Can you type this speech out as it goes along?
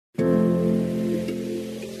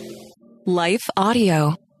Life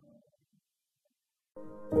Audio.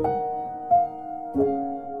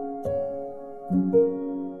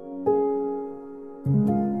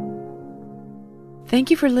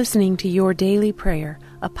 Thank you for listening to Your Daily Prayer,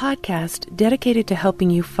 a podcast dedicated to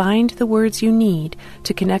helping you find the words you need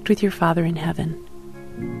to connect with your Father in heaven.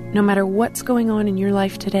 No matter what's going on in your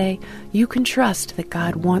life today, you can trust that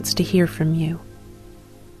God wants to hear from you.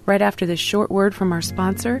 Right after this short word from our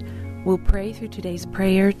sponsor, we'll pray through today's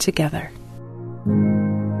prayer together.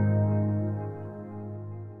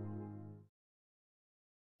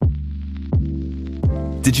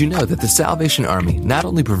 Did you know that the Salvation Army not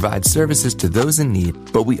only provides services to those in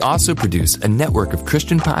need, but we also produce a network of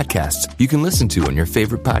Christian podcasts you can listen to on your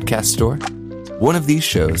favorite podcast store? One of these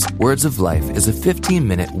shows, Words of Life, is a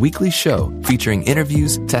 15-minute weekly show featuring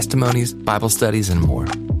interviews, testimonies, Bible studies, and more.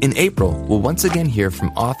 In April, we'll once again hear from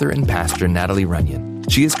author and pastor Natalie Runyon.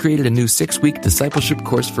 She has created a new 6-week discipleship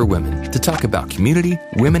course for women to talk about community,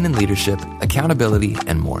 women in leadership, accountability,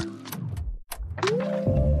 and more.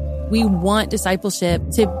 We want discipleship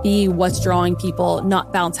to be what's drawing people,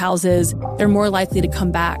 not bounce houses. They're more likely to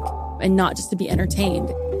come back and not just to be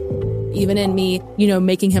entertained. Even in me,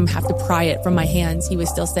 making him have to pry it from my hands, he was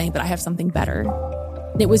still saying, but I have something better.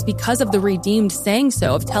 It was because of the redeemed saying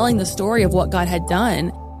so, of telling the story of what God had done.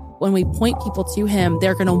 When we point people to him,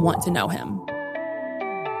 they're going to want to know him.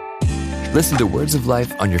 Listen to Words of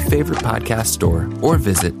Life on your favorite podcast store or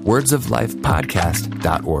visit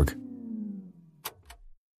wordsoflifepodcast.org.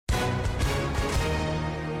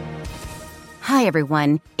 Hi,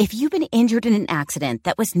 everyone. If you've been injured in an accident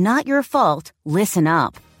that was not your fault, listen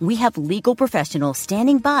up. We have legal professionals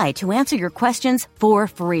standing by to answer your questions for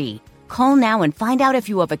free. Call now and find out if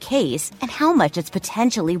you have a case and how much it's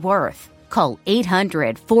potentially worth. Call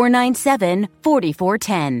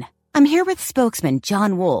 800-497-4410. I'm here with spokesman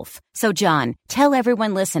John Wolf. So, John, tell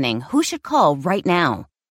everyone listening who should call right now.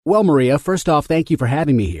 Well, Maria, first off, thank you for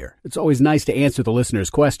having me here. It's always nice to answer the listeners'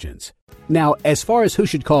 questions. Now, as far as who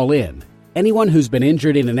should call in, anyone who's been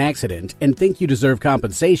injured in an accident and think you deserve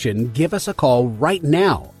compensation, give us a call right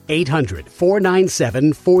now.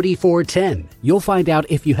 800-497-4410. You'll find out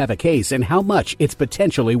if you have a case and how much it's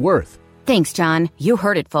potentially worth. Thanks, John. You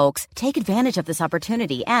heard it, folks. Take advantage of this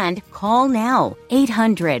opportunity and call now.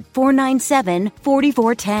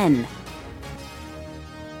 800-497-4410.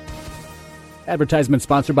 Advertisement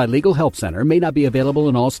sponsored by Legal Help Center. May not be available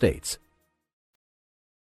in all states.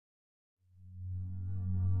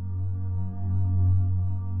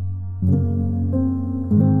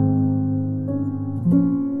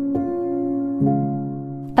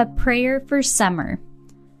 A Prayer for Summer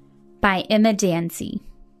by Emma Danzey.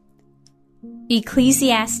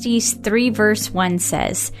 Ecclesiastes 3 verse 1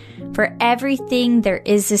 says, "For everything there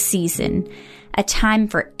is a season, a time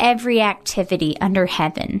for every activity under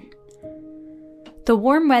heaven." The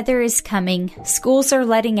warm weather is coming, schools are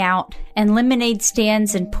letting out, and lemonade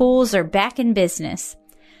stands and pools are back in business.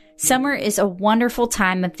 Summer is a wonderful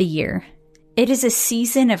time of the year. It is a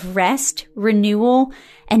season of rest, renewal,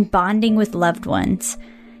 and bonding with loved ones.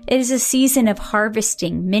 It is a season of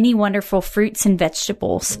harvesting many wonderful fruits and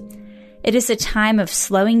vegetables. It is a time of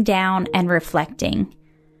slowing down and reflecting.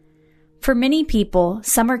 For many people,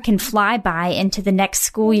 summer can fly by into the next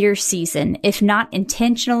school year season if not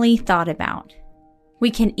intentionally thought about.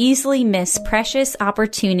 We can easily miss precious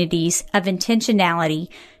opportunities of intentionality,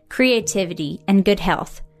 creativity, and good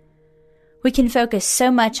health. We can focus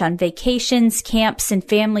so much on vacations, camps, and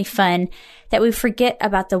family fun that we forget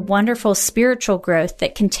about the wonderful spiritual growth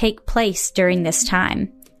that can take place during this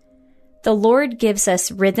time. The Lord gives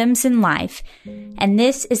us rhythms in life, and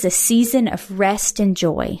this is a season of rest and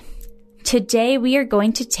joy. Today, we are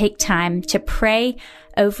going to take time to pray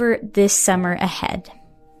over this summer ahead.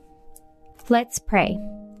 Let's pray.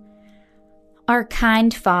 Our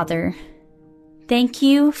kind Father, thank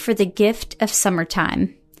you for the gift of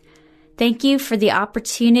summertime. Thank you for the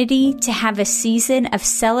opportunity to have a season of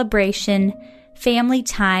celebration, family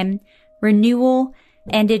time, renewal,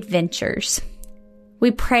 and adventures.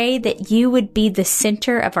 We pray that you would be the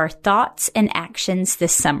center of our thoughts and actions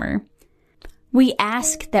this summer. We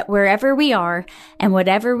ask that wherever we are and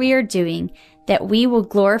whatever we are doing, that we will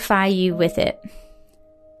glorify you with it.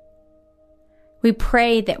 We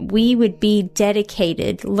pray that we would be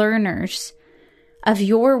dedicated learners of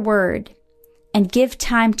your word and give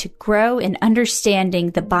time to grow in understanding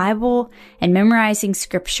the Bible and memorizing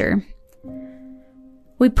scripture.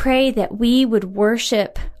 We pray that we would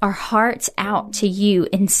worship our hearts out to you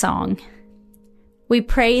in song. We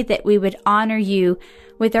pray that we would honor you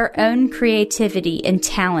with our own creativity and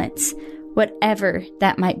talents, whatever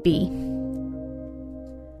that might be.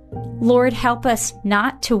 Lord, help us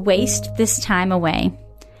not to waste this time away.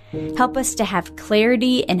 Help us to have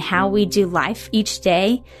clarity in how we do life each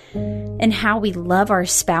day, in how we love our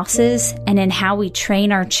spouses, and in how we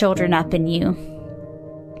train our children up in you.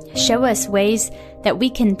 Show us ways that we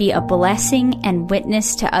can be a blessing and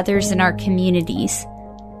witness to others in our communities.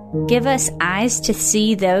 Give us eyes to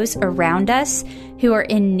see those around us who are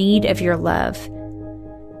in need of your love.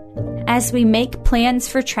 As we make plans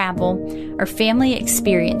for travel or family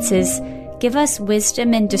experiences, give us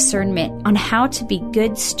wisdom and discernment on how to be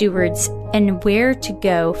good stewards and where to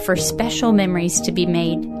go for special memories to be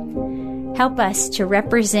made. Help us to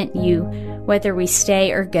represent you whether we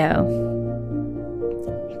stay or go.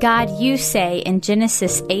 God, you say in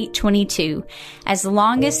Genesis 8:22, as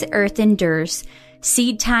long as the earth endures,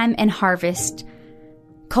 seed time and harvest,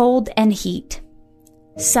 cold and heat,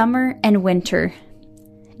 summer and winter,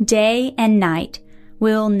 day and night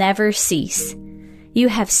will never cease. You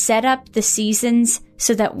have set up the seasons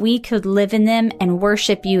so that we could live in them and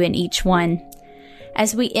worship you in each one.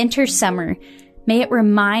 As we enter summer, may it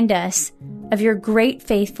remind us of your great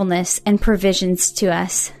faithfulness and provisions to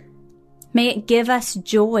us. May it give us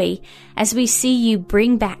joy as we see you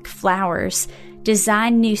bring back flowers,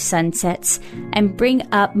 design new sunsets, and bring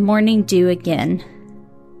up morning dew again.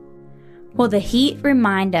 Will the heat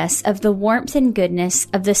remind us of the warmth and goodness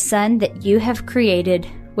of the sun that you have created,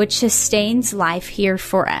 which sustains life here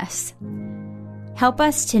for us? Help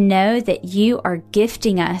us to know that you are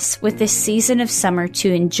gifting us with this season of summer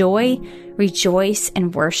to enjoy, rejoice,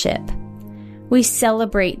 and worship. We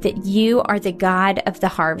celebrate that you are the God of the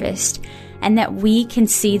harvest and that we can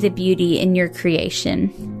see the beauty in your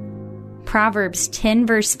creation. Proverbs 10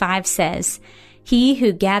 verse 5 says, "He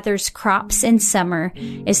who gathers crops in summer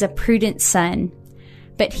is a prudent son,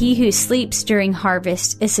 but he who sleeps during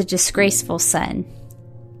harvest is a disgraceful son."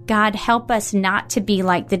 God, help us not to be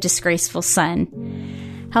like the disgraceful son.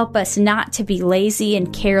 Help us not to be lazy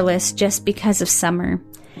and careless just because of summer.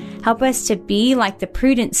 Help us to be like the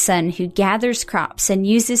prudent son who gathers crops and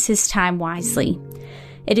uses his time wisely.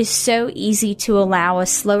 It is so easy to allow a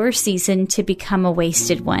slower season to become a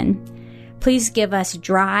wasted one. Please give us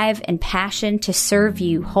drive and passion to serve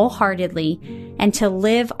you wholeheartedly and to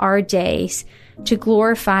live our days to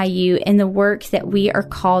glorify you in the work that we are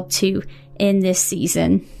called to in this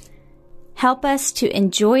season. Help us to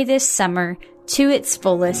enjoy this summer to its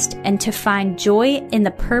fullest and to find joy in the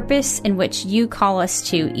purpose in which you call us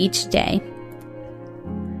to each day.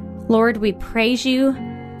 Lord, we praise you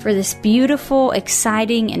for this beautiful,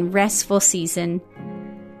 exciting, and restful season.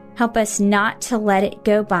 Help us not to let it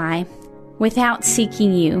go by without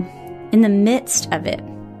seeking you in the midst of it.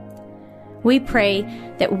 We pray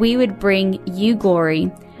that we would bring you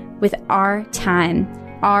glory with our time,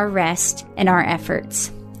 our rest, and our efforts.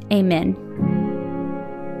 Amen.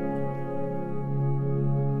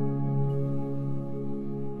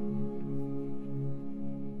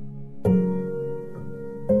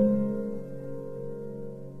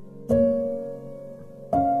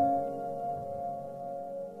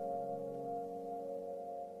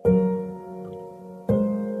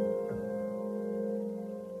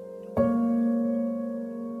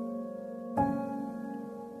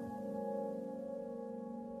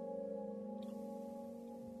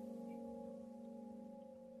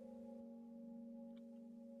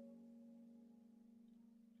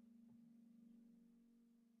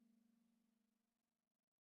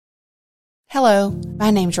 Hello,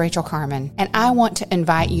 my name's Rachel Carmen, and I want to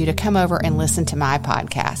invite you to come over and listen to my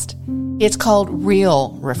podcast. It's called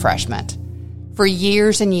Real Refreshment. For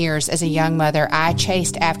years and years as a young mother, I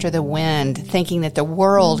chased after the wind, thinking that the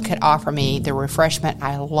world could offer me the refreshment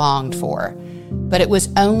I longed for. But it was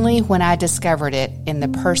only when I discovered it in the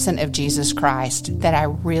person of Jesus Christ that I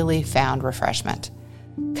really found refreshment.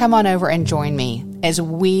 Come on over and join me as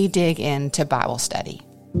we dig into Bible study.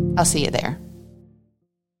 I'll see you there.